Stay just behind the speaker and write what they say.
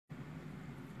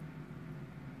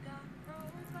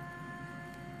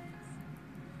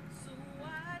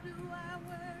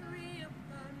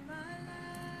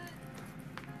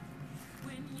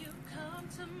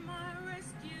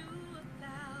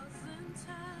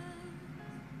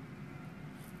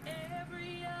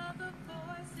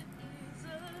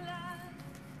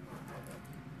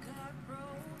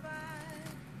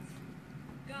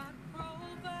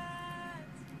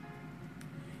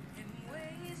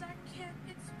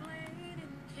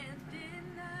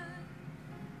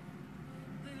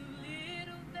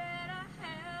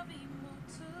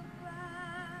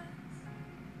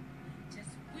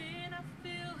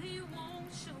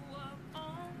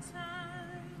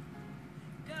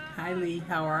Hi Lee,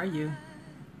 how are you?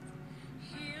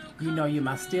 You know you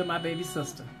must steal my baby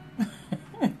sister.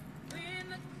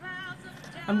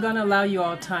 I'm going to allow you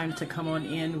all time to come on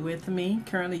in with me.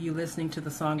 Currently you listening to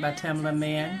the song by Tamela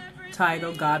Mann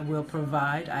titled God Will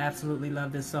Provide. I absolutely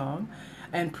love this song.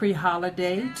 And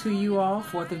pre-holiday to you all,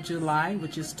 4th of July,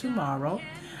 which is tomorrow.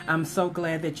 I'm so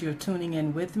glad that you're tuning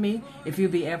in with me. If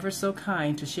you'd be ever so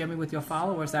kind to share me with your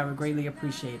followers, I would greatly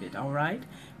appreciate it, all right?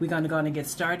 We're going to get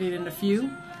started in a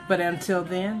few. But until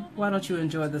then, why don't you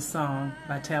enjoy the song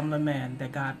by Tamela Mann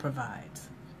that God provides.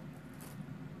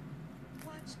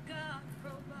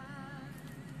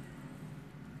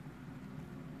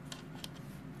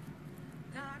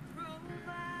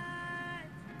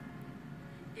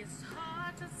 It's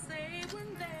hard to say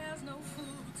when there's no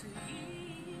food to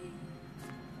eat,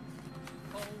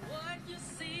 or what you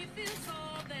see feels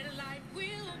all that life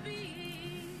will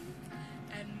be.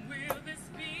 And will this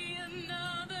be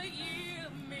another year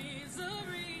of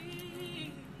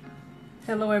misery?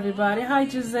 Hello everybody. Hi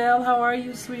Giselle, how are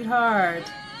you,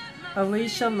 sweetheart?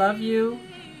 Alicia, love you.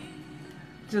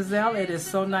 Giselle, it is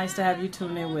so nice to have you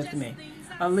tune in with me.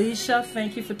 Alicia,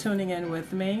 thank you for tuning in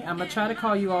with me. I'm going to try to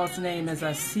call you all's name as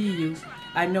I see you.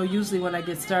 I know usually when I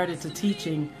get started to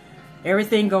teaching,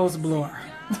 everything goes blur.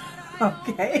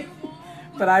 Okay?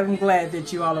 But I'm glad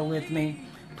that you all are with me.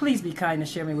 Please be kind and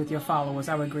share me with your followers.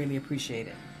 I would greatly appreciate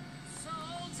it. So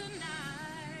tonight,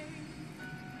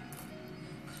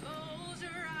 close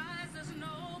your eyes, there's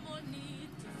no more need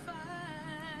to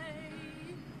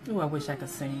fight. Oh, I wish I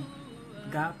could sing.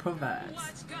 God provides.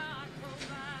 Watch God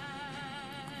provide.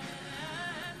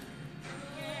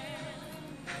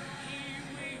 He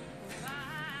will provide.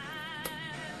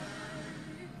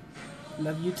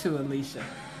 Love you too, Alicia.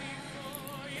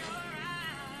 Before your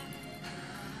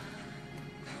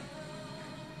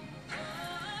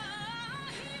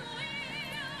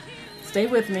eyes. Stay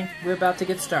with me. We're about to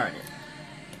get started.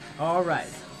 All right.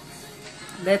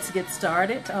 Let's get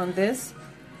started on this.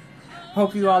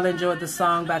 Hope you all enjoyed the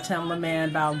song by Tamela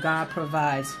Mann about God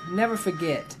provides. Never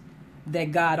forget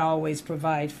that God always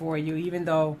provides for you, even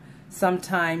though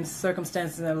sometimes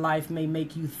circumstances in life may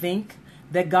make you think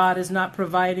that God is not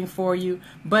providing for you,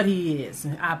 but He is.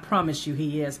 I promise you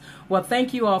He is. Well,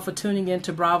 thank you all for tuning in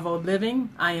to Bravo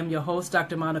Living. I am your host,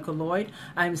 Dr. Monica Lloyd.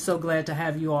 I'm so glad to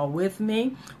have you all with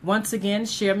me. Once again,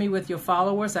 share me with your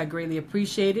followers. I greatly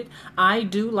appreciate it. I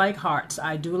do like hearts.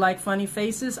 I do like funny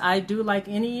faces. I do like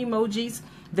any emojis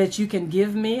that you can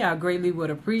give me. I greatly would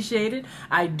appreciate it.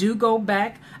 I do go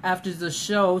back after the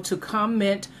show to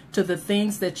comment to the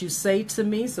things that you say to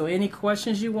me. So any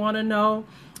questions you want to know,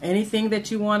 anything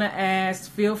that you want to ask,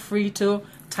 feel free to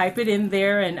type it in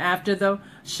there, and after the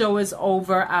show is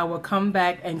over, I will come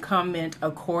back and comment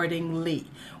accordingly.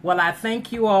 Well, I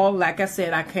thank you all. Like I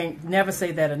said, I can't never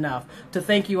say that enough, to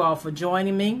thank you all for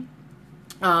joining me.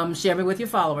 Share me with your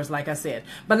followers, like I said.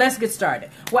 But let's get started.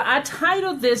 Well, I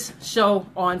titled this show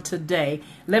on today.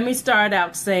 Let me start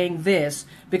out saying this,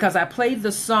 because I played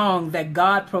the song that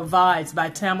God Provides by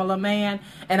Tamela Mann,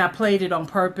 and I played it on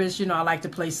purpose. You know, I like to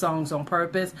play songs on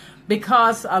purpose,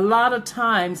 because a lot of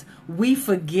times we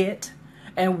forget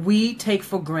and we take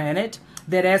for granted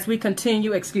that as we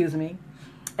continue,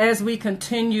 as we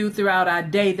continue throughout our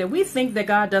day, that we think that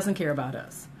God doesn't care about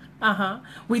us.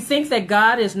 We think that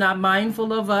God is not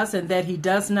mindful of us and that He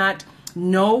does not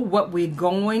know what we're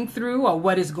going through or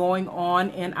what is going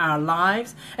on in our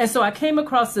lives. And so I came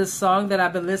across this song that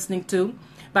I've been listening to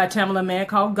by Tamela Mann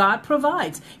called God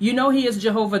Provides. You know, He is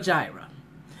Jehovah Jireh.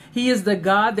 He is the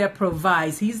God that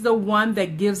provides. He's the one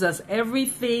that gives us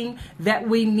everything that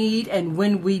we need and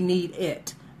when we need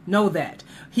it. Know that.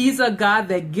 He's a God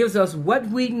that gives us what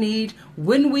we need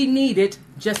when we need it.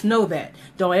 Just know that.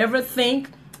 Don't ever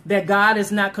think that God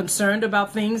is not concerned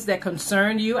about things that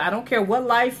concern you. I don't care what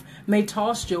life may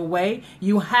toss your way.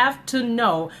 You have to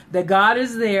know that God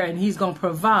is there and He's going to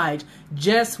provide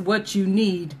just what you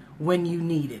need when you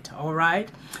need it. All right.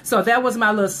 So that was my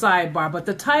little sidebar. But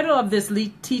the title of this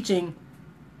teaching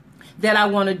that I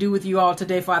want to do with you all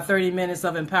today for our 30 minutes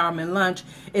of empowerment lunch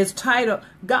is titled,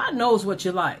 God Knows What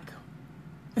You Like.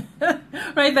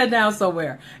 Write that down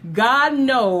somewhere. God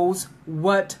knows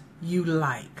what you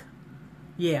like.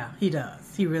 Yeah, He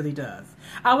does. He really does.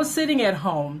 I was sitting at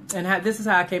home, and this is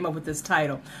how I came up with this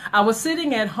title. I was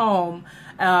sitting at home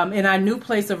in our new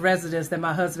place of residence that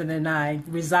my husband and I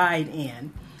reside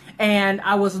in, and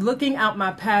I was looking out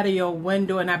my patio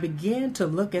window, and I began to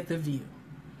look at the view.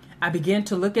 I began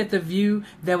to look at the view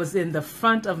that was in the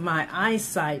front of my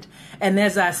eyesight. And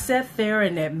as I sat there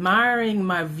and admiring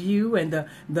my view and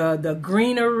the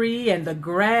greenery and the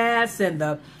grass and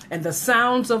the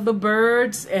sounds of the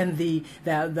birds and the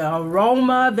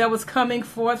aroma that was coming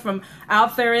forth from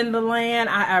out there in the land,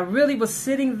 I really was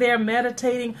sitting there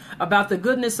meditating about the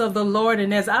goodness of the Lord.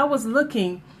 And as I was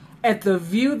looking at the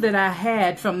view that I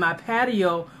had from my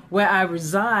patio where I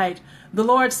reside, the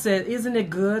Lord said, "Isn't it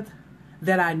good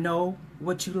that I know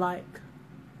what you like?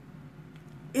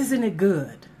 Isn't it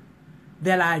good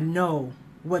that I know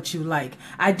what you like?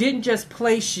 I didn't just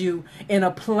place you in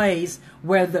a place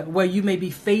where you may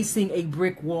be facing a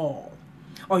brick wall,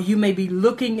 or you may be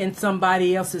looking in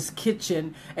somebody else's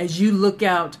kitchen as you look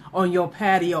out on your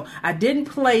patio. I didn't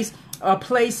place a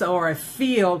place or a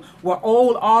field where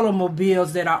old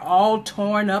automobiles that are all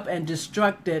torn up and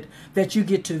destructed that you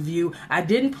get to view. I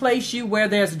didn't place you where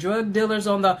there's drug dealers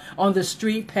on the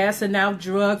street passing out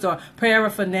drugs or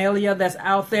paraphernalia that's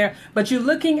out there, but you're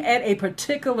looking at a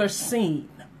particular scene.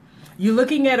 You're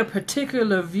looking at a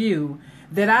particular view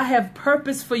that I have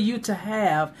purpose for you to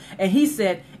have." And he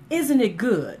said, "Isn't it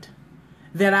good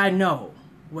that I know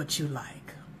what you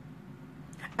like?"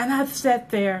 And I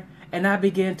sat there and I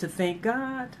began to think,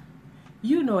 God,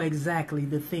 you know exactly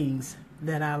the things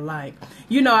that I like.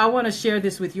 You know, I want to share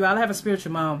this with you. I have a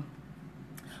spiritual mom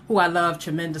who I love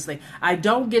tremendously. I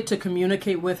don't get to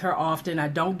communicate with her often. I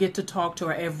don't get to talk to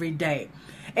her every day.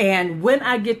 And when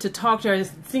I get to talk to her, it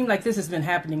seems like this has been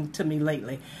happening to me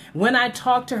lately. When I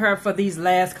talk to her for these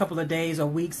last couple of days or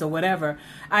weeks or whatever,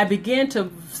 I begin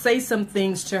to say some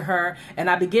things to her, and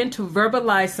I begin to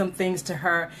verbalize some things to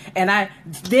her. And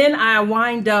then I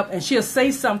wind up and she'll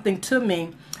say something to me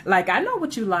like, "I know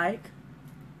what you like."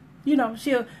 You know,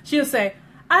 she'll say,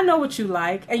 "I know what you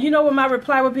like." And you know what my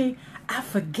reply would be? "I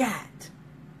forgot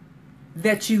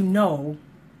that you know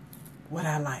what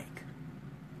I like."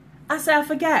 I said, "I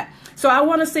forgot." So I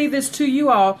want to say this to you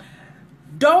all.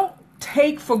 Don't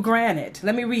take for granted.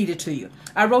 Let me read it to you.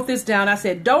 I wrote this down. I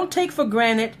said, don't take for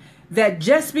granted that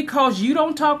just because you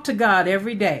don't talk to God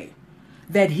every day,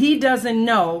 that he doesn't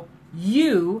know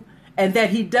you and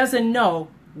that he doesn't know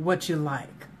what you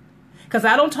like. Because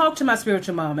I don't talk to my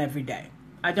spiritual mom every day.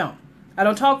 I don't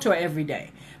talk to her every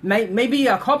day. Maybe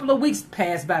a couple of weeks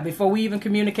pass by before we even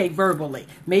communicate verbally.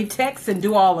 May text and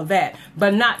do all of that,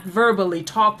 but not verbally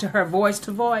talk to her voice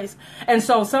to voice. And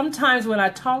so sometimes when I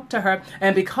talk to her,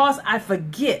 and because I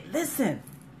forget, listen,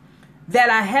 that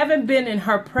I haven't been in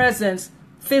her presence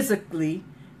physically,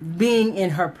 being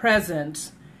in her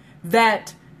presence,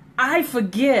 that I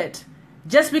forget,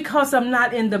 just because I'm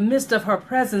not in the midst of her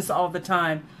presence all the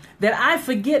time, that I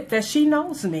forget that she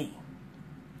knows me.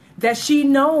 That she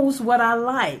knows what I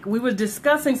like. We were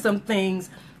discussing some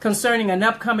things concerning an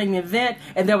upcoming event,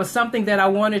 and there was something that I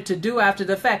wanted to do after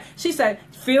the fact. She said,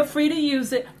 "Feel free to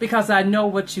use it because I know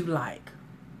what you like."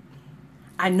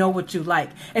 I know what you like.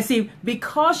 And see,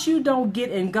 because you don't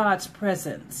get in God's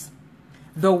presence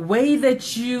the way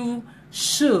that you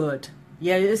should,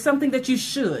 it's something that you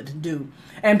should do.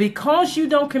 And because you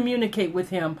don't communicate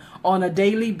with him on a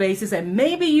daily basis, and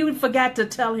maybe you forgot to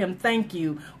tell him thank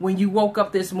you when you woke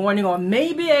up this morning, or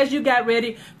maybe as you got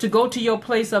ready to go to your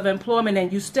place of employment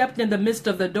and you stepped in the midst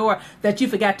of the door that you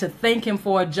forgot to thank him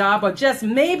for a job, or just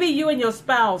maybe you and your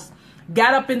spouse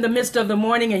got up in the midst of the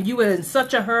morning and you were in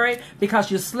such a hurry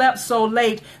because you slept so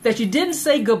late that you didn't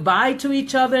say goodbye to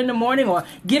each other in the morning or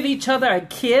give each other a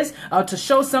kiss or to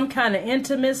show some kind of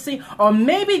intimacy. Or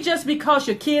maybe just because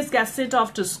your kids got sent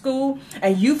off to school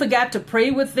and you forgot to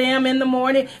pray with them in the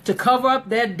morning to cover up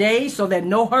their day so that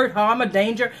no hurt, harm, or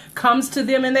danger comes to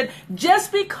them. And that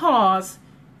just because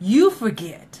you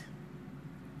forget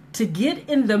to get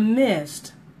in the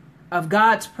midst of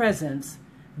God's presence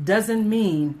doesn't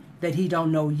mean that he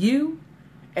don't know you,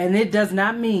 and it does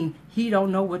not mean he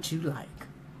don't know what you like.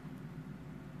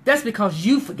 That's because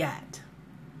you forgot.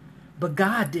 But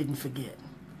God didn't forget.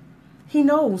 He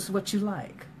knows what you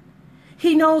like.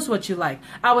 He knows what you like.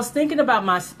 I was thinking about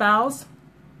my spouse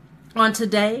on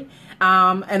today,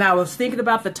 and I was thinking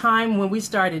about the time when we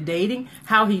started dating,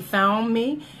 how he found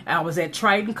me. I was at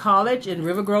Triton College in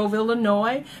River Grove,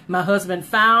 Illinois. My husband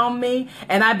found me,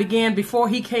 and I began, before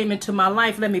he came into my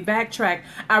life, let me backtrack.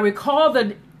 I recall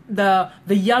the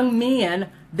young men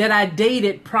that I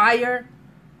dated prior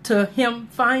to him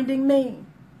finding me.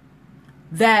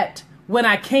 That when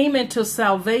I came into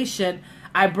salvation,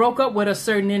 I broke up with a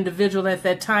certain individual at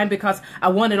that time because I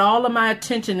wanted all of my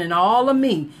attention and all of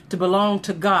me to belong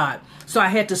to God. So I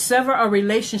had to sever a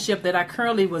relationship that I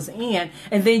currently was in.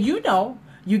 And then,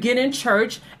 you get in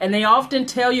church and they often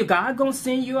tell you, God gonna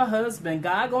send you a husband,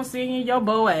 God gonna send you your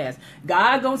Boaz,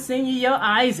 God gonna send you your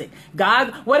Isaac,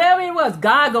 God, whatever it was,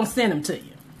 God gonna send him to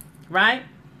you, right?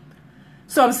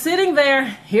 So I'm sitting there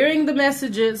hearing the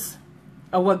messages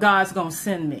of what God's gonna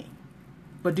send me.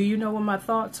 But do you know what my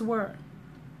thoughts were?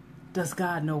 Does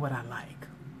God know what I like?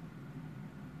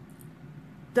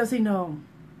 Does he know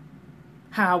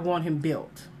how I want him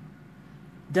built?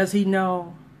 Does he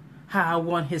know how I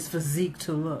want his physique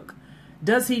to look?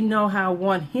 Does he know how I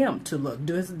want him to look?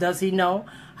 Does he know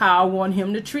how I want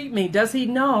him to treat me? Does he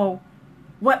know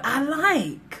what I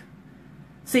like?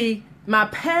 See, my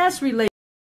past relationship,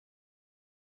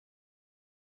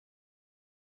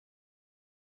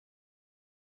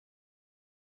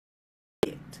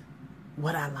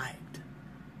 what I liked.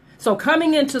 So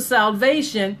coming into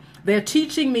salvation, they're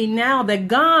teaching me now that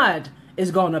God is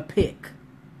going to pick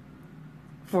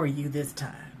for you this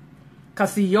time.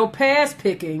 Because see, your past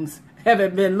pickings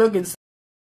haven't been looking.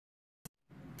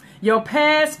 Your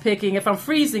past picking, if I'm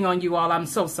freezing on you all, I'm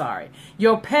so sorry.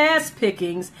 Your past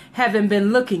pickings haven't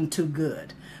been looking too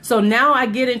good. So now I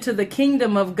get into the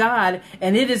kingdom of God,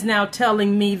 and it is now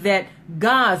telling me that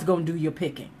God's going to do your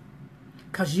picking.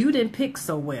 Because you didn't pick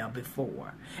so well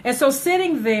before. And so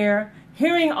sitting there,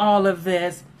 hearing all of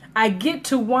this, I get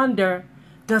to wonder,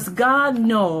 does God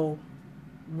know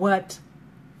what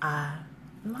I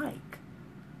like?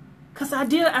 Because I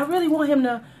really want him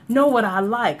to know what I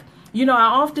like. You know, I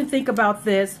often think about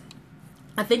this.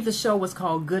 I think the show was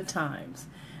called Good Times.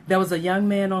 There was a young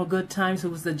man on Good Times who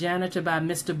was the janitor by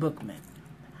Mr. Bookman.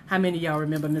 How many of y'all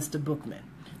remember Mr. Bookman?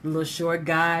 The little short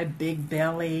guy, big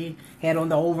belly, had on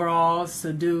the overalls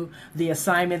to do the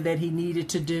assignment that he needed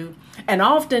to do. And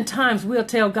oftentimes we'll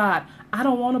tell God, I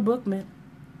don't want a bookman.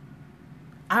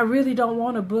 I really don't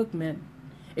want a bookman.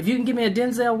 If you can give me a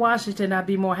Denzel Washington, I'd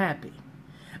be more happy.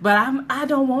 But I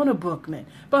don't want a bookman.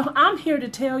 But I'm here to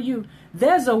tell you,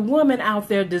 there's a woman out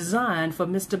there designed for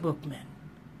Mr. Bookman.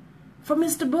 For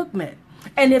Mr. Bookman.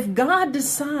 And if God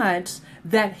decides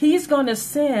that he's going to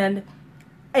send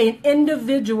an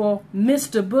individual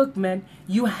Mr. Bookman,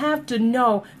 you have to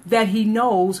know that he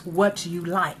knows what you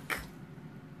like.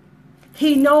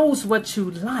 He knows what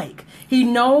you like. He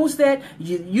knows that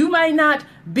you may not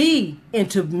be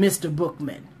into Mr.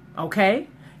 Bookman, okay?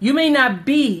 You may not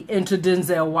be into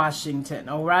Denzel Washington,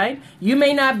 all right? You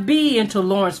may not be into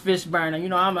Lawrence Fishburne. You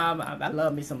know, I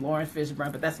love me some Lawrence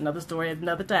Fishburne, but that's another story at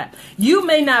another time. You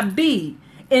may not be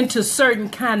into certain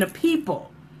kind of people.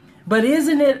 But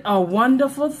isn't it a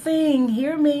wonderful thing,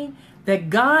 hear me,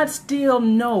 that God still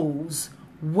knows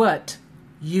what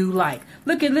you like?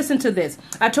 Listen to this.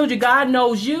 I told you God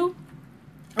knows you,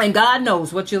 and God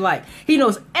knows what you like. He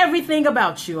knows everything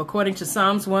about you, according to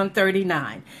Psalms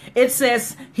 139. It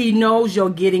says he knows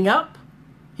you're getting up.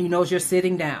 He knows you're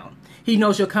sitting down. He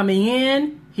knows you're coming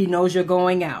in. He knows you're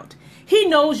going out. He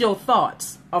knows your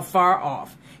thoughts are far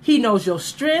off. He knows your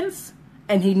strengths.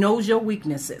 And he knows your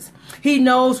weaknesses. He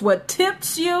knows what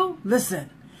tempts you. Listen,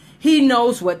 he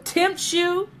knows what tempts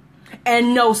you,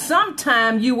 and knows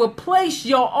sometime you will place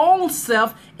your own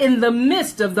self in the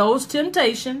midst of those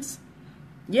temptations.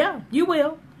 Yeah, you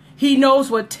will. He knows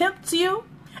what tempts you,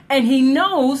 and he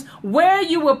knows where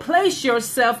you will place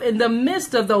yourself in the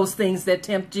midst of those things that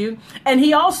tempt you. And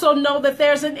he also knows that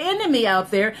there's an enemy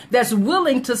out there that's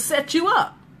willing to set you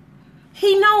up.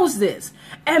 He knows this.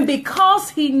 And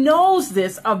because he knows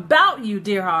this about you,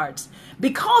 dear hearts,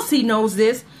 because he knows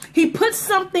this, he puts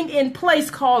something in place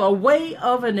called a way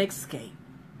of an escape.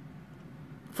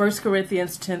 1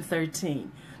 Corinthians 10:13.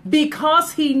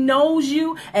 Because he knows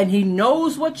you and he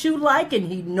knows what you like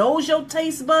and he knows your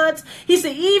taste buds, he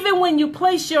said, even when you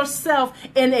place yourself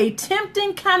in a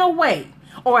tempting kind of way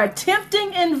or a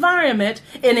tempting environment,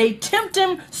 in a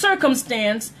tempting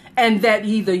circumstance, and that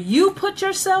either you put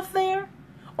yourself there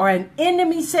or an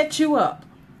enemy set you up.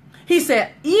 He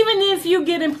said, even if you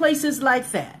get in places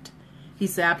like that, he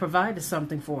said, I provided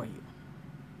something for you.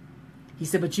 He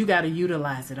said, but you got to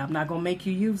utilize it. I'm not going to make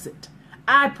you use it.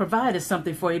 I provided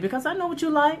something for you because I know what you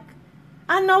like.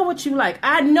 I know what you like.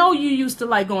 I know you used to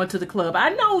like going to the club.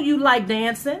 I know you like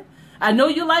dancing. I know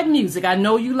you like music. I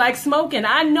know you like smoking.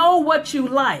 I know what you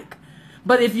like.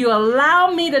 But if you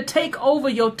allow me to take over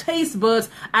your taste buds,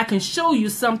 I can show you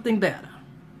something better.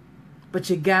 But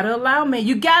you got to allow me.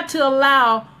 You got to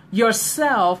allow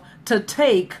yourself to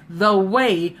take the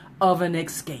way of an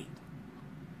escape.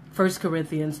 1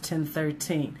 Corinthians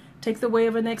 10:13. Take the way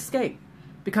of an escape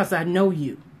because I know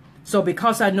you. So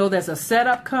because I know there's a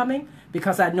setup coming,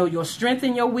 because I know your strength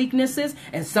and your weaknesses,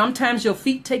 and sometimes your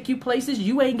feet take you places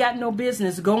you ain't got no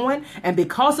business going, and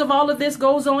because of all of this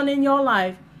goes on in your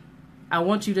life, I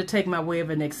want you to take my way of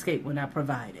an escape when I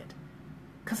provide it.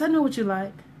 Because I know what you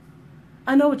like.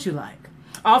 I know what you like.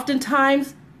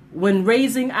 Oftentimes, when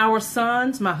raising our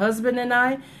sons, my husband and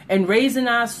I, and raising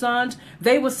our sons,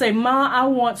 they would say, Ma, I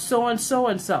want so and so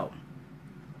and so.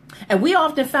 And we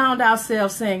often found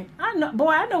ourselves saying, I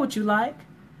know what you like.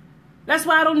 That's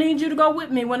why I don't need you to go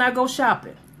with me when I go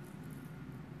shopping.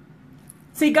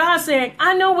 See, God's saying,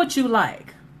 I know what you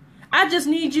like. I just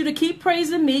need you to keep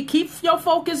praising me, keep your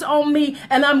focus on me,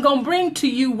 and I'm going to bring to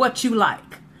you what you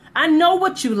like. I know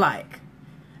what you like.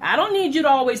 I don't need you to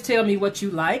always tell me what you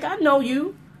like. I know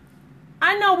you.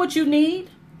 I know what you need.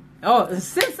 Oh,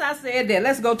 since I said that,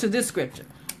 let's go to this scripture.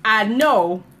 I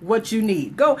know what you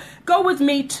need. Go with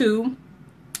me to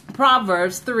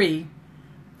Proverbs 3,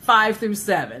 5 through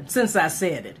 7, since I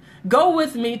said it. Go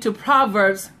with me to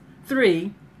Proverbs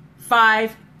 3,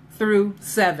 5 through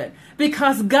 7.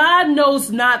 Because God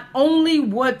knows not only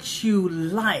what you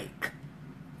like,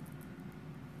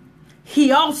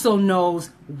 He also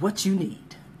knows what you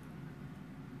need.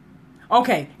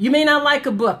 Okay, you may not like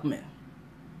a Buckman,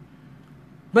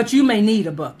 but you may need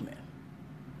a Buckman.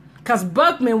 Because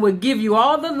Buckman would give you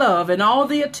all the love and all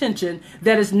the attention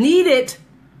that is needed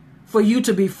for you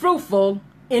to be fruitful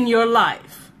in your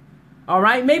life. All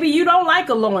right? Maybe you don't like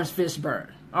a Lawrence Fishburne.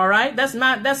 All right? That's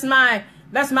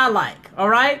my like. All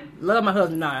right? Love my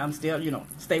husband. Nah, I'm still,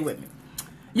 stay with me.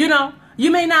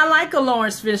 You may not like a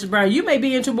Lawrence Fishburne. You may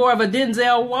be into more of a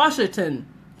Denzel Washington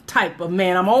type of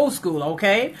man. I'm old school,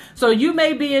 okay? So you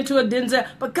may be into a Denzel,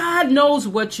 but God knows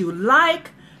what you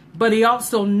like, but He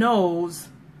also knows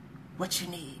what you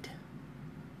need.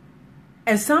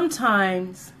 And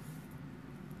sometimes,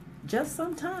 just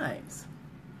sometimes,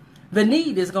 the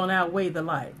need is going to outweigh the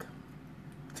like.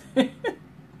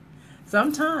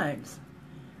 Sometimes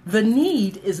the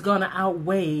need is going to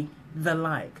outweigh the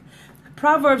like.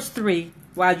 Proverbs 3,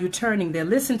 while you're turning there,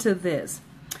 listen to this.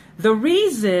 The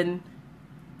reason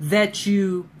that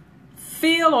you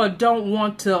feel or don't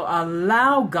want to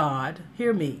allow God,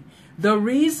 hear me, the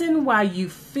reason why you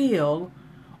feel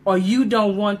or you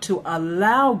don't want to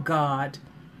allow God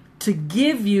to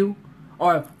give you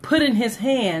or put in His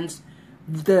hands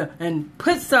and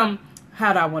put some,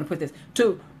 how do I want to put this?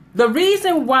 The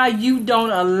reason why you don't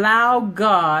allow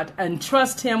God and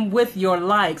trust Him with your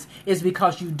likes is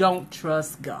because you don't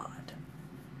trust God.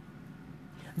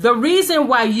 The reason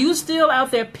why you still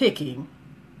out there picking,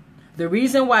 the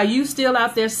reason why you still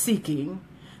out there seeking,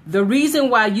 the reason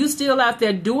why you still out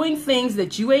there doing things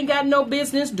that you ain't got no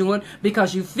business doing,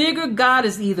 because you figure God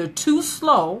is either too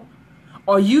slow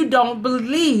or you don't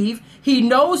believe He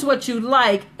knows what you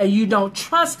like and you don't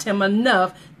trust Him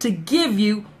enough to give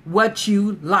you what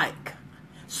you like.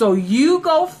 So you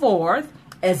go forth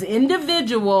as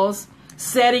individuals,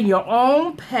 setting your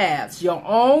own paths, your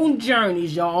own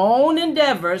journeys, your own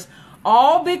endeavors,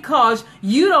 all because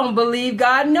you don't believe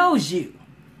God knows you.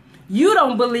 You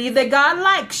don't believe that God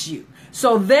likes you.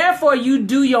 So therefore you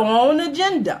do your own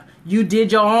agenda. You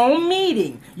did your own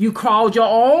meeting. You called your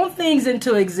own things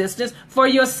into existence for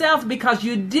yourself because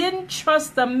you didn't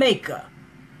trust the Maker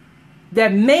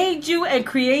that made you and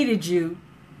created you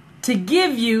to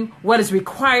give you what is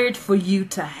required for you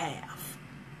to have.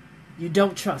 You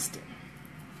don't trust Him.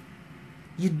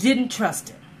 You didn't trust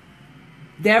Him.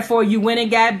 Therefore, you went and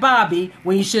got Bobby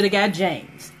when you should have got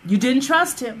James. You didn't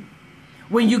trust Him.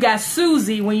 When you got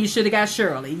Susie when you should have got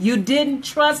Shirley. You didn't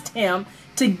trust Him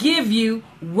to give you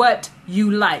what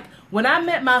you like. When I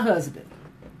met my husband,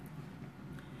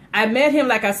 I met him,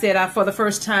 like I said, for the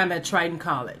first time at Triton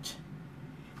College.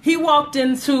 He walked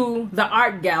into the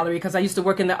art gallery, because I used to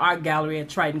work in the art gallery at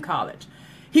Triton College.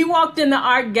 He walked in the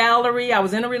art gallery. I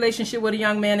was in a relationship with a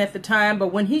young man at the time,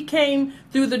 but when he came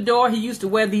through the door, he used to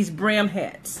wear these brim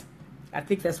hats. I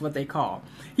think that's what they call.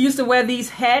 He used to wear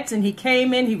these hats, and he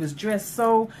came in. He was dressed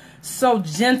so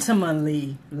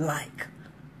gentlemanly like,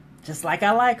 just like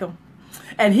I like him.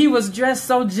 And he was dressed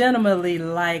so gentlemanly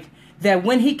like that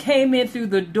when he came in through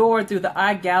the door, through the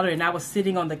art gallery, and I was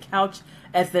sitting on the couch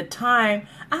at the time,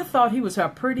 I thought he was a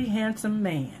pretty handsome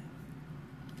man.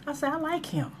 I said, I like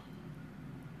him.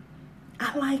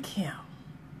 I like him.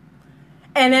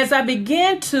 And as I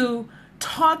began to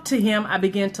talk to him, I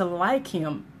began to like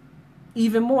him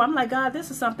even more. I'm like, God, this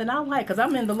is something I like, because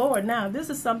I'm in the Lord now. This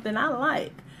is something I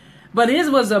like. But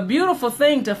it was a beautiful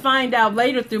thing to find out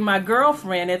later through my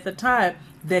girlfriend at the time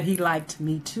that he liked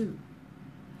me too.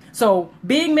 So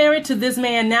being married to this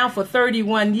man now for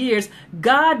 31 years,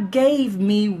 God gave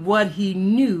me what He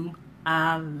knew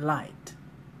I liked.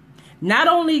 Not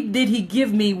only did He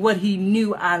give me what He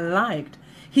knew I liked,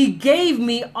 He gave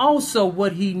me also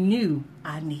what He knew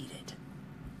I needed.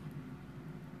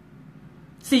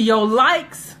 See, your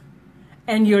likes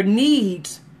and your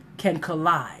needs can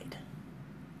collide.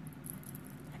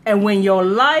 And when your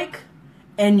like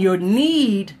and your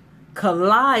need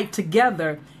collide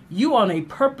together, you on a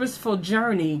purposeful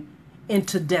journey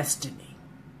into destiny.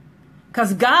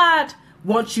 Because God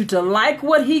wants you to like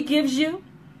what he gives you,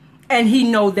 and he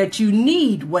knows that you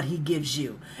need what he gives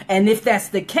you. And if that's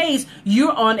the case,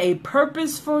 you're on a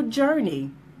purposeful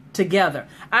journey together.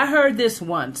 I heard this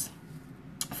once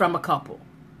from a couple.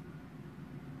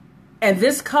 And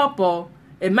this couple,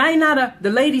 it might not,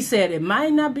 the lady said, it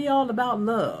might not be all about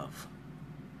love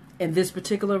in this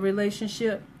particular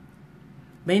relationship.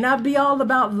 May not be all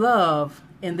about love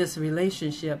in this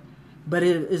relationship, but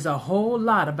it is a whole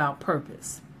lot about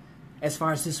purpose as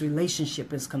far as this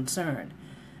relationship is concerned.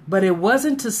 But it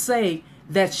wasn't to say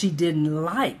that she didn't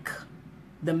like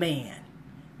the man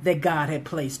that God had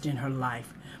placed in her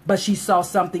life, but she saw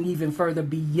something even further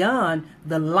beyond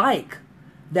the like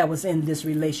that was in this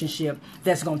relationship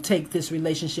that's going to take this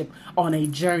relationship on a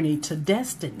journey to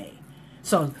destiny.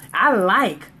 So I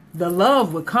like the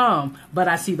love would come, but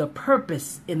I see the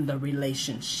purpose in the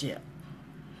relationship.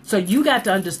 So you got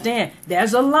to understand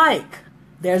there's a like,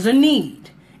 there's a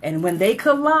need. And when they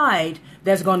collide,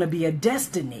 there's going to be a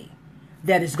destiny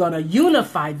that is going to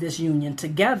unify this union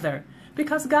together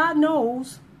because God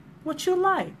knows what you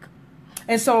like.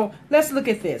 And so let's look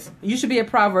at this. You should be at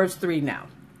Proverbs 3 now.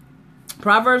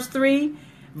 Proverbs 3,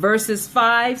 verses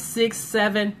 5, 6,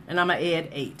 7, and I'm going to add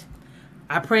 8.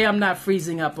 I pray I'm not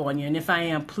freezing up on you. And if I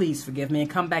am, please forgive me and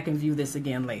come back and view this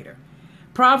again later.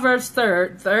 Proverbs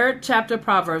third chapter,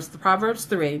 Proverbs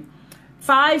 3.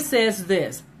 5 says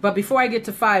this. But before I get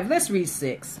to 5, let's read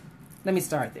 6. Let me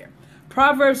start there.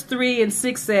 Proverbs 3 and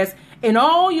 6 says, in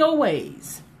all your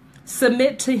ways,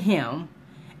 submit to him,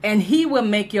 and he will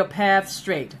make your path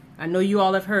straight. I know you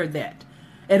all have heard that.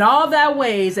 In all thy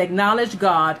ways, acknowledge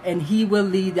God, and he will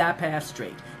lead thy path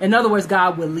straight. In other words,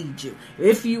 God will lead you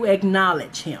if you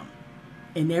acknowledge him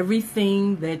in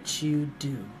everything that you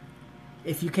do.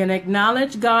 If you can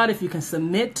acknowledge God, if you can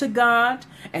submit to God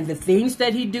and the things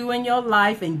that he do in your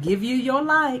life and give you your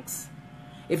likes,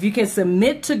 if you can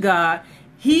submit to God,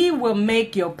 he will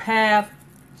make your path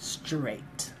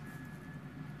straight.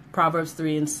 Proverbs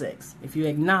 3 and 6. If you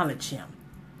acknowledge him.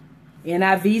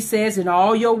 NIV says, in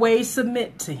all your ways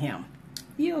submit to him.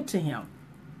 Yield to him.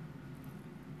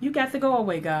 You got the go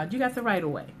away, God. You got the right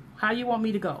away. How you want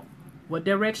me to go? What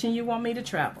direction you want me to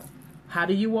travel? How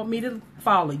do you want me to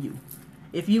follow you?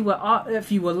 If you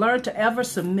will learn to ever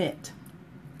submit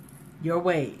your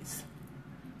ways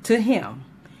to him,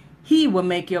 he will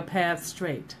make your path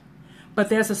straight. But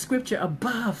there's a scripture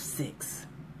above 6,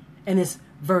 and it's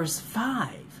verse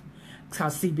 5.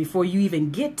 Because see, before you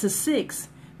even get to 6,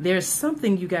 there's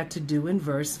something you got to do in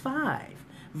verse 5.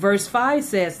 Verse 5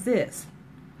 says this,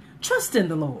 trust in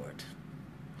the Lord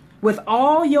with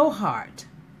all your heart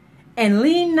and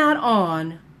lean not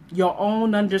on your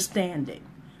own understanding.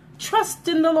 Trust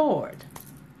in the Lord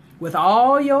with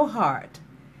all your heart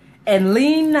and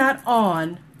lean not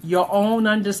on your own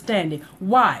understanding.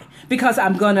 Why? Because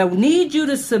I'm going to need you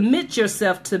to submit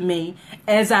yourself to me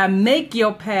as I make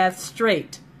your path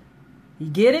straight. You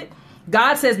get it?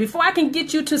 God says, before I can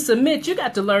get you to submit, you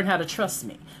got to learn how to trust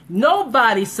me.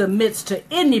 Nobody submits to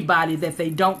anybody that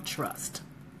they don't trust.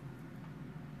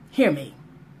 Hear me.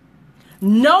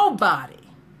 Nobody,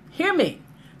 hear me,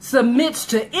 submits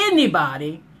to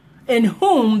anybody in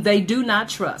whom they do not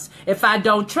trust. If I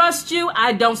don't trust you,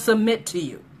 I don't submit to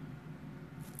you.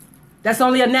 That's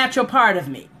only a natural part of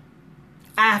me.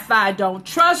 If I don't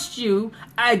trust you,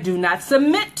 I do not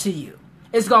submit to you.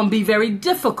 It's going to be very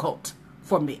difficult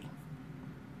for me.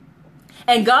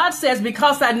 And God says,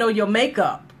 because I know your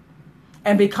makeup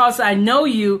and because I know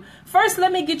you, first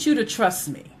let me get you to trust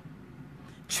me.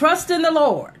 Trust in the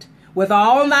Lord with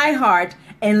all thy heart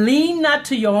and lean not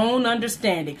to your own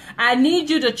understanding. I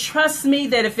need you to trust me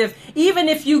that even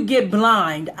if you get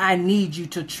blind, I need you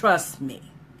to trust me.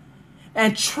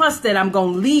 And trust that I'm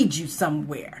going to lead you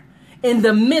somewhere in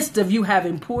the midst of you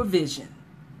having poor vision.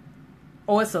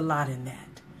 Oh, it's a lot in that.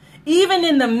 Even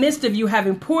in the midst of you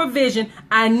having poor vision,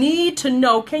 I need to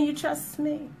know, can you trust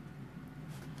me?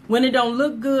 When it don't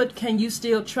look good, can you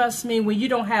still trust me? When you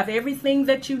don't have everything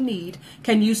that you need,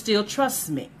 can you still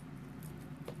trust me?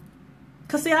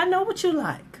 Because see, I know what you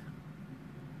like.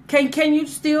 Can you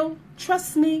still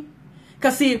trust me?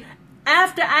 Because see,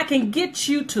 after I can get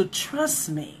you to trust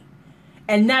me,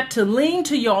 and not to lean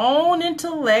to your own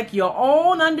intellect, your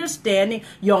own understanding,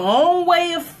 your own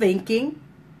way of thinking.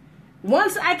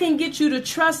 Once I can get you to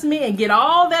trust me and get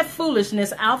all that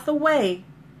foolishness out the way,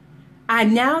 I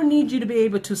now need you to be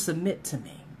able to submit to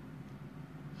me.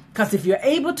 Because if you're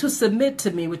able to submit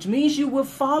to me, which means you will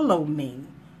follow me,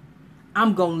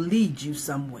 I'm going to lead you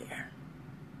somewhere.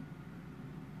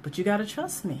 But you got to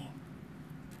trust me.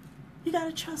 You got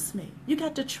to trust me. You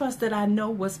got to trust that I know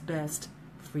what's best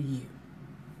for you.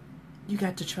 You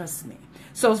got to trust me.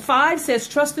 So 5 says,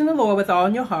 trust in the Lord with all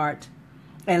your heart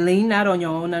and lean not on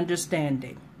your own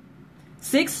understanding.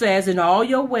 6 says, in all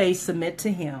your ways submit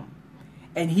to him,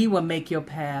 and he will make your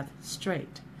path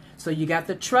straight. So you got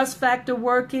the trust factor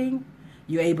working.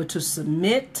 You're able to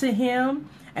submit to him.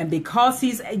 And because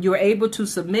you're able to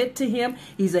submit to him,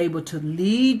 he's able to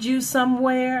lead you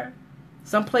somewhere.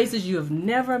 Some places you have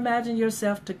never imagined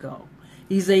yourself to go.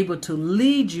 He's able to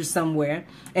lead you somewhere.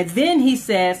 And then he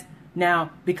says,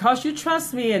 now, because you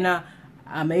trust me and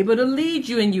I'm able to lead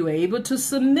you and you're able to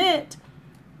submit.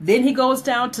 Then he goes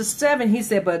down to 7. He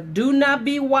said, but do not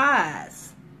be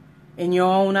wise in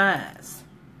your own eyes.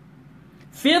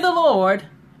 Fear the Lord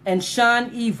and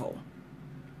shun evil.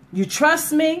 You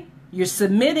trust me, you're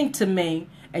submitting to me,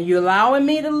 and you're allowing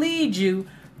me to lead you,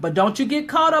 but don't you get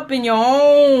caught up in your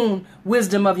own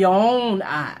wisdom of your own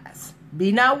eyes.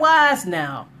 Be not wise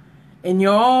now in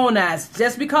your own eyes.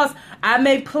 Just because I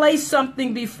may place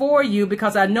something before you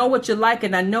because I know what you like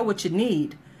and I know what you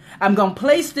need. I'm going to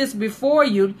place this before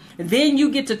you, and then you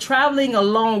get to traveling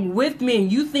along with me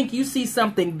and you think you see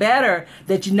something better,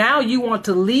 that now you want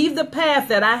to leave the path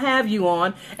that I have you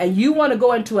on and you want to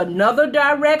go into another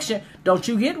direction. Don't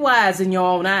you get wise in your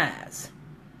own eyes.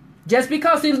 Just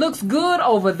because it looks good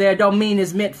over there don't mean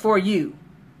it's meant for you.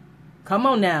 Come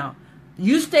on now.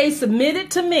 You stay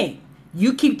submitted to me.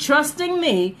 You keep trusting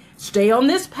me. Stay on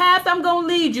this path I'm going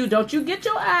to lead you. Don't you get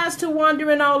your eyes to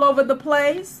wandering all over the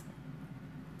place.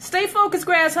 Stay focused,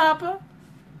 grasshopper.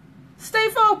 Stay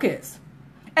focused.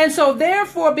 And so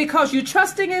therefore, because you're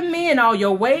trusting in me in all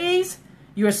your ways,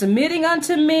 you're submitting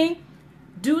unto me,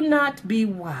 do not be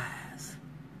wise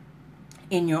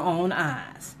in your own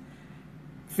eyes.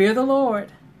 Fear the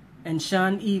Lord and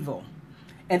shun evil.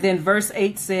 And then verse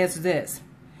 8 says this.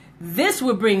 This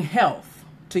will bring health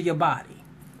to your body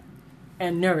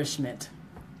and nourishment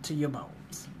to your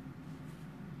bones.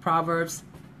 Proverbs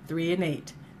 3 and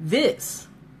 8. This,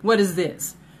 what is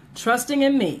this? Trusting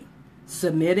in me,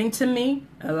 submitting to me,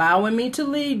 allowing me to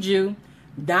lead you,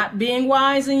 not being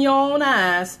wise in your own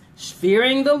eyes,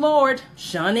 fearing the Lord,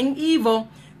 shunning evil.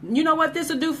 You know what this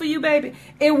will do for you, baby?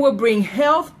 It will bring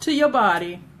health to your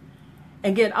body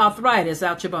and get arthritis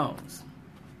out your bones.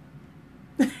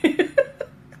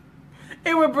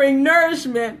 It will bring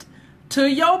nourishment to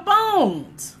your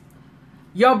bones.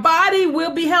 Your body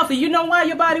will be healthy. You know why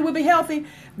your body will be healthy?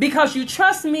 Because you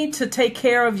trust me to take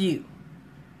care of you.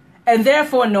 And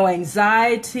therefore, no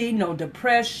anxiety, no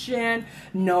depression,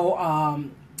 no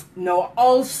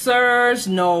ulcers,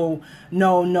 no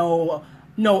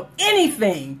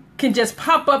anything can just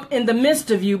pop up in the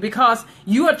midst of you, because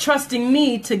you are trusting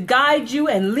me to guide you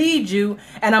and lead you,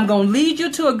 and I'm going to lead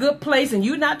you to a good place, and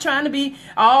you're not trying to be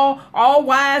all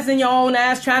wise in your own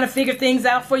eyes, trying to figure things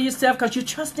out for yourself, because you're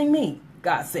trusting me,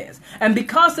 God says. And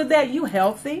because of that, you're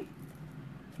healthy.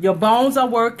 Your bones are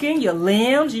working, your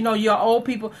limbs. You know, your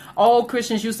old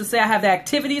Christians used to say, I have the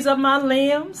activities of my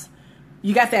limbs.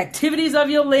 You got the activities of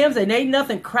your limbs, and ain't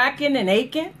nothing cracking and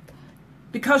aching,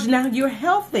 because now you're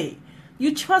healthy.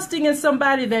 You're trusting in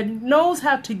somebody that knows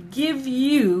how to give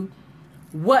you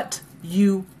what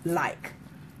you like.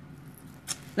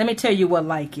 Let me tell you what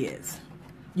like is.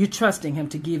 You're trusting him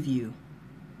to give you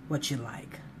what you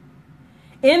like.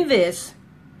 In this,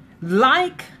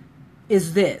 like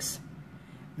is this.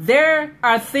 There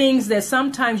are things that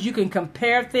sometimes you can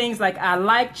compare things, like I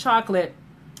like chocolate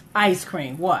ice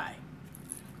cream. Why?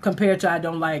 Compared to I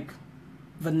don't like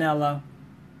vanilla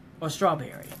or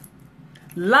strawberry.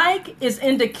 Like is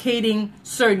indicating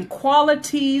certain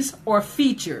qualities or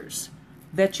features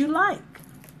that you like.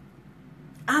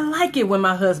 I like it when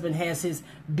my husband has his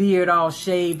beard all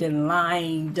shaved and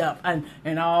lined up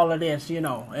and all of this, you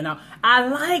know. And I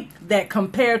like that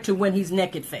compared to when he's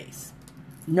naked face.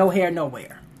 No hair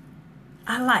nowhere.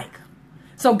 I like.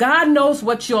 So God knows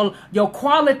what your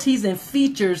qualities and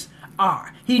features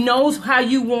are. He knows how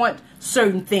you want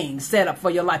certain things set up for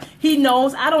your life. He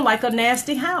knows I don't like a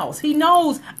nasty house. He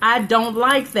knows I don't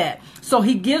like that. So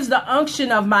he gives the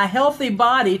unction of my healthy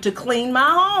body to clean my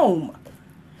home.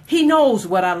 He knows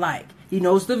what I like. He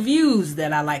knows the views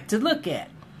that I like to look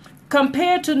at.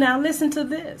 Compared to, now listen to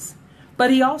this, but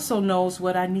he also knows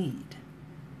what I need.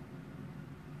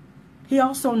 He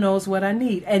also knows what I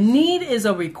need. And need is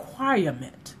a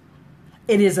requirement.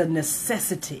 It is a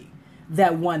necessity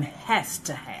that one has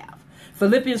to have.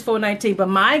 Philippians 4:19, but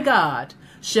my God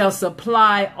shall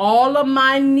supply all of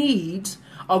my needs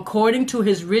according to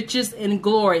his riches in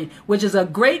glory, which is a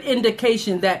great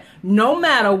indication that no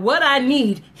matter what I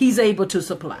need, he's able to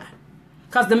supply.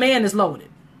 Because the man is loaded.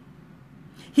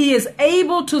 He is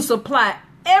able to supply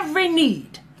every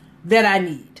need that I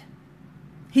need.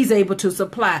 He's able to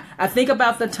supply. I think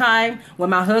about the time when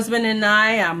my husband and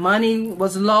I, our money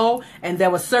was low, and there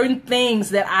were certain things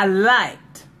that I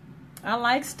liked. I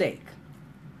like steak.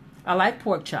 I like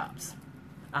pork chops.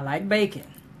 I like bacon.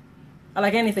 I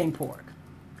like anything pork.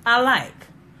 I like.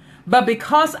 But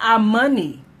because our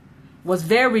money was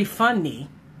very funny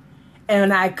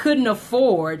and I couldn't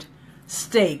afford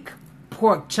steak,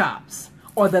 pork chops,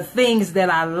 or the things that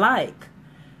I like,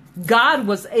 God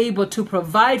was able to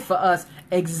provide for us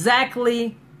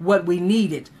exactly what we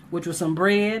needed, which was some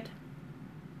bread.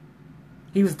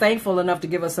 He was thankful enough to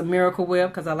give us some Miracle Whip,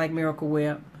 because I like Miracle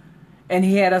Whip. And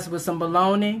he had us with some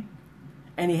bologna,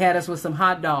 and he had us with some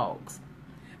hot dogs.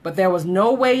 But there was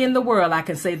no way in the world I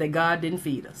can say that God didn't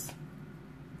feed us.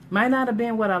 Might not have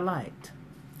been what I liked,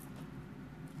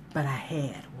 but I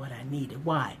had what I needed.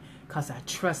 Why? Because I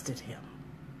trusted him.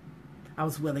 I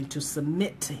was willing to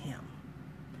submit to him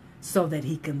so that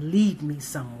he can lead me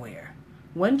somewhere.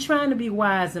 Wasn't trying to be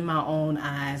wise in my own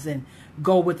eyes and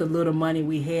go with the little money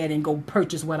we had and go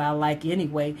purchase what I like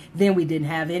anyway. Then we didn't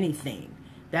have anything.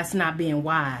 That's not being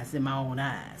wise in my own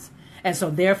eyes. And so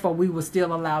therefore we were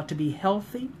still allowed to be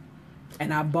healthy,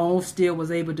 and our bones still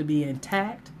was able to be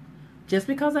intact. Just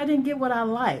because I didn't get what I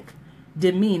like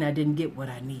didn't mean I didn't get what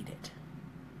I needed.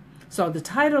 So the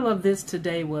title of this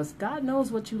today was God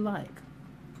Knows What You Like.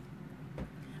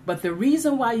 But the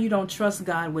reason why you don't trust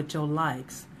God with your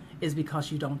likes is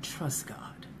because you don't trust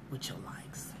God with your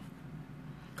likes.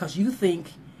 Because you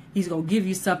think he's going to give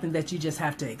you something that you just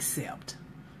have to accept.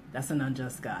 That's an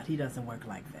unjust God. He doesn't work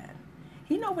like that.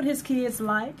 He know what his kids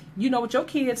like. You know what your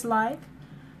kids like.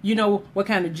 You know what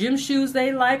kind of gym shoes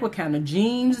they like, what kind of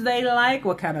jeans they like,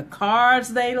 what kind of cars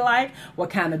they like, what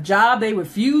kind of job they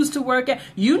refuse to work at.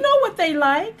 You know what they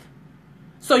like.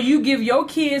 So you give your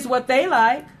kids what they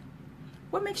like.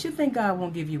 What makes you think God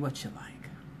won't give you what you like?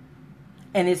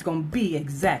 And it's going to be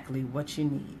exactly what you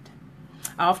need.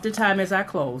 Oftentimes as I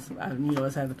close,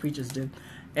 as how the preachers do,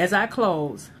 as I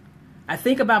close, I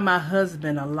think about my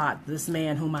husband a lot, this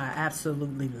man whom I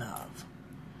absolutely love.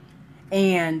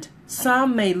 And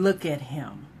some may look at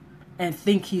him and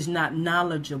think he's not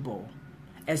knowledgeable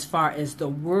as far as the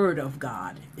Word of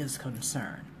God is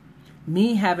concerned.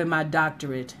 Me having my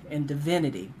doctorate in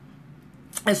divinity.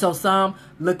 And so some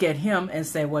look at him and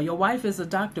say, well, your wife is a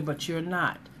doctor, but you're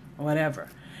not, or whatever.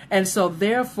 And so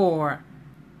therefore,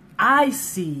 I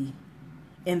see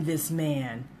in this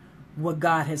man what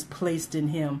God has placed in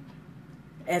him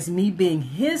as me being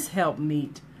his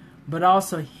helpmeet, but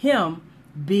also him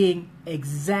being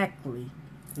exactly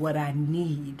what I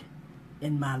need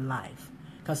in my life.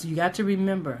 Because you got to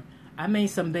remember, I made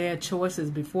some bad choices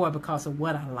before because of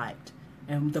what I liked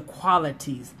and the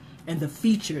qualities and the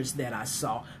features that I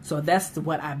saw. So that's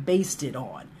what I based it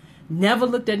on. Never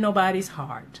looked at nobody's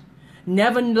heart.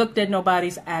 Never looked at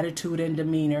nobody's attitude and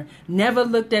demeanor. Never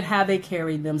looked at how they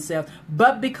carried themselves.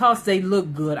 But because they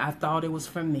looked good, I thought it was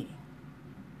for me.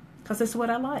 Because that's what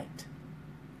I liked.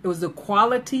 It was the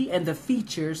quality and the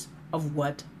features of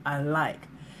what I like.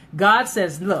 God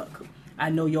says, look, I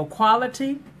know your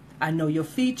quality, I know your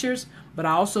features, but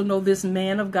I also know this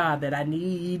man of God that I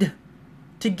need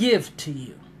to give to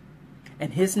you.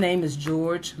 And his name is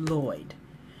George Lloyd.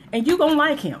 And you're going to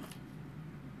like him.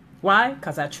 Why?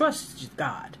 Because I trust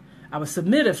God. I'm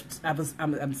submissive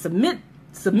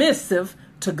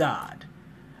to God.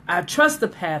 I trust the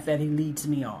path that he leads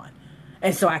me on.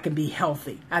 And so I can be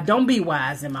healthy. I don't be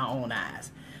wise in my own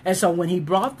eyes. And so when he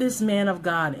brought this man of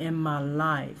God in my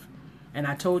life, and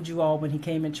I told you all when he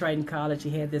came in Triton College,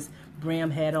 he had this brim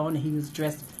hat on, and he was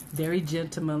dressed very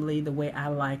gentlemanly the way I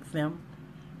like them.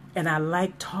 And I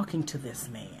liked talking to this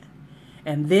man.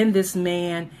 And then this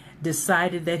man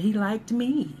decided that he liked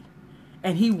me.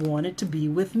 And he wanted to be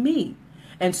with me.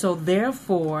 And so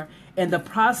therefore, in the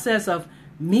process of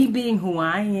me being who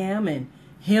I am and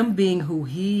him being who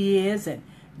he is and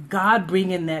God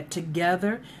bringing that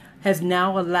together has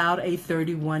now allowed a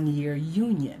 31-year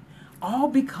union. All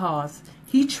because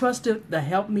he trusted the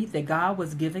helpmeet that God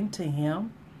was giving to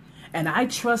him. And I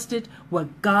trusted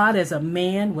what God as a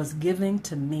man was giving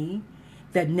to me.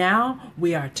 That now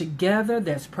we are together.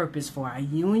 There's purpose for our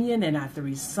union and our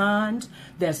 3 sons.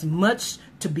 There's much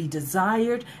to be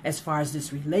desired as far as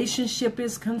this relationship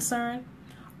is concerned.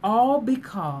 All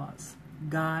because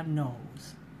God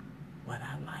knows what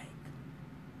I like.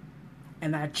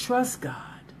 And I trust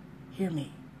God. Hear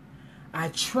me. I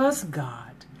trust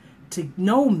God to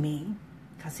know me,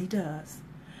 because he does.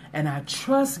 And I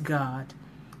trust God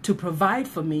to provide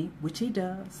for me, which he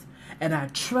does. And I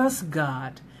trust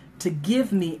God to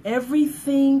give me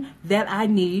everything that I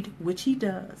need, which he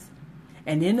does.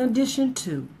 And in addition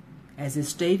to, as is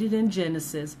stated in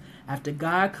Genesis, after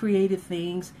God created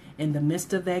things in the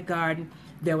midst of that garden,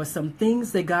 there were some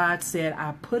things that God said,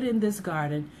 I put in this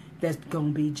garden that's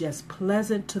going to be just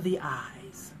pleasant to the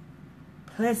eyes.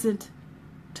 Pleasant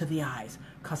to the eyes,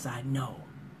 because I know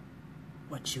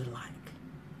what you like.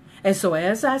 And so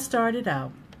as I started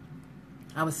out,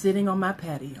 I was sitting on my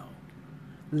patio,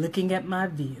 looking at my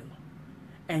view,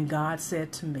 and God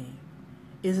said to me,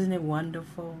 isn't it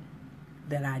wonderful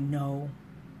that I know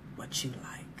what you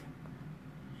like?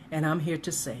 And I'm here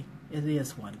to say, it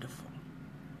is wonderful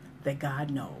that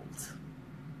God knows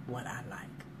what I like.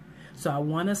 So I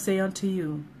want to say unto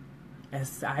you,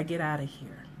 as I get out of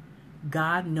here,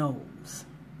 God knows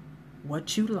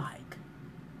what you like,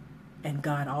 and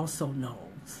God also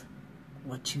knows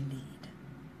what you need.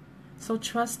 So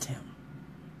trust him.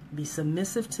 Be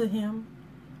submissive to him.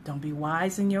 Don't be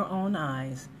wise in your own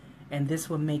eyes, and this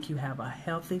will make you have a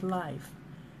healthy life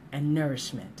and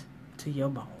nourishment to your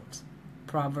bones.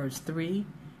 Proverbs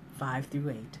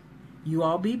 3:5-8. You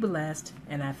all be blessed,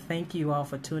 and I thank you all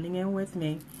for tuning in with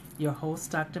me, your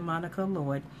host, Dr. Monica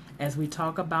Lloyd, as we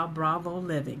talk about Bravo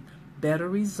Living, better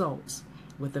results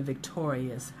with a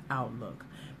victorious outlook.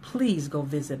 Please go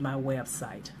visit my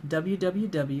website,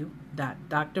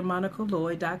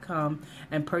 www.drmonicalloyd.com,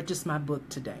 and purchase my book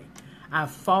today. I've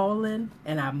fallen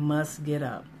and I must get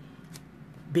up.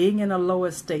 Being in a lower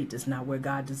state is not where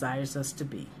God desires us to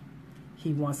be.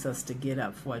 He wants us to get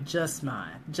up, for a just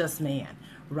man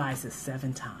rises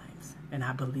 7 times, and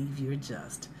I believe you're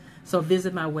just. So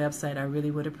visit my website. I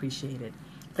really would appreciate it.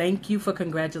 Thank you for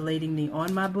congratulating me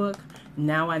on my book.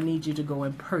 Now I need you to go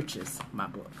and purchase my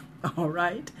book. All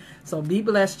right? So be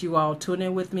blessed, you all. Tune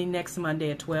in with me next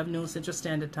Monday at 12 noon Central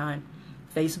Standard Time,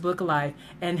 Facebook Live,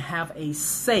 and have a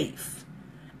safe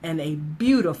and a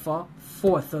beautiful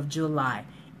 4th of July.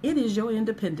 It is your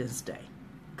Independence Day.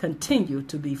 Continue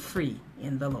to be free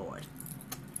in the Lord.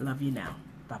 Love you now.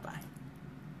 Bye-bye.